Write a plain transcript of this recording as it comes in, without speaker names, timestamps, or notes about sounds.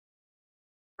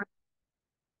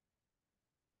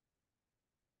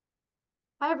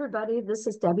Hi, everybody. This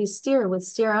is Debbie Steer with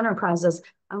Steer Enterprises.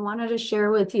 I wanted to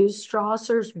share with you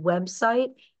Strasser's website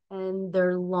and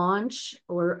their launch,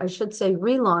 or I should say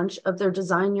relaunch, of their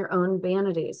Design Your Own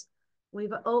Vanities.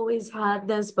 We've always had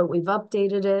this, but we've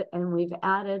updated it and we've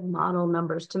added model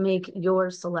numbers to make your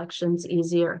selections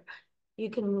easier. You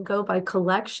can go by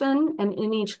collection, and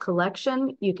in each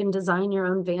collection, you can design your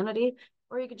own vanity,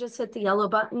 or you could just hit the yellow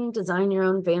button, Design Your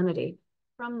Own Vanity.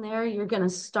 From there, you're going to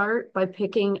start by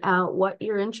picking out what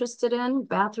you're interested in,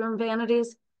 bathroom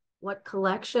vanities, what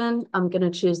collection. I'm going to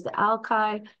choose the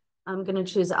Alki. I'm going to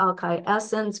choose Alki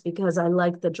Essence because I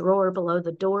like the drawer below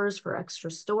the doors for extra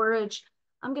storage.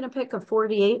 I'm going to pick a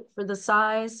 48 for the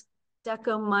size,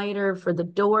 Deco Miter for the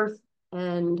door,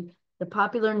 and the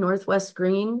popular Northwest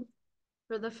Green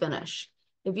for the finish.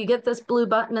 If you get this blue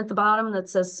button at the bottom that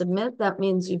says submit, that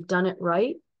means you've done it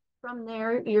right. From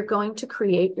there, you're going to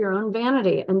create your own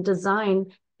vanity and design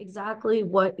exactly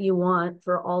what you want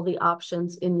for all the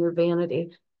options in your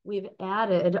vanity. We've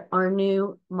added our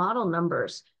new model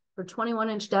numbers for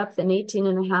 21-inch depth and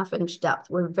 18.5-inch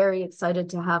depth. We're very excited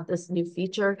to have this new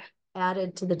feature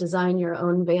added to the Design Your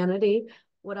Own Vanity.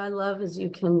 What I love is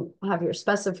you can have your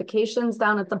specifications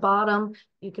down at the bottom.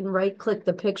 You can right-click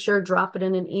the picture, drop it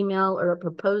in an email or a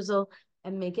proposal,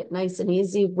 and make it nice and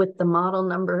easy with the model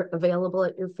number available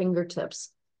at your fingertips.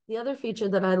 The other feature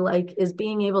that I like is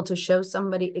being able to show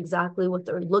somebody exactly what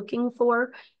they're looking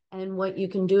for. And what you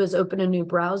can do is open a new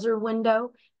browser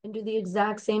window and do the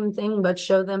exact same thing, but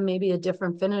show them maybe a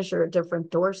different finish or a different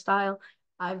door style.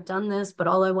 I've done this, but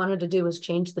all I wanted to do was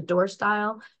change the door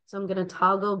style. So I'm going to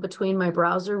toggle between my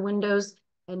browser windows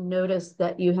and notice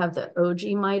that you have the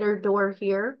OG miter door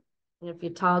here. And if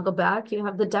you toggle back, you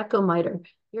have the Deco miter.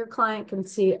 Your client can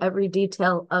see every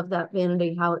detail of that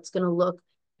vanity, how it's going to look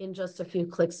in just a few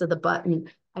clicks of the button.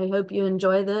 I hope you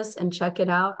enjoy this and check it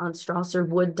out on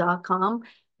strasserwood.com.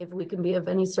 If we can be of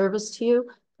any service to you,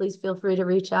 please feel free to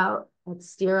reach out at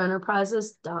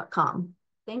steerenterprises.com.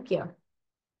 Thank you.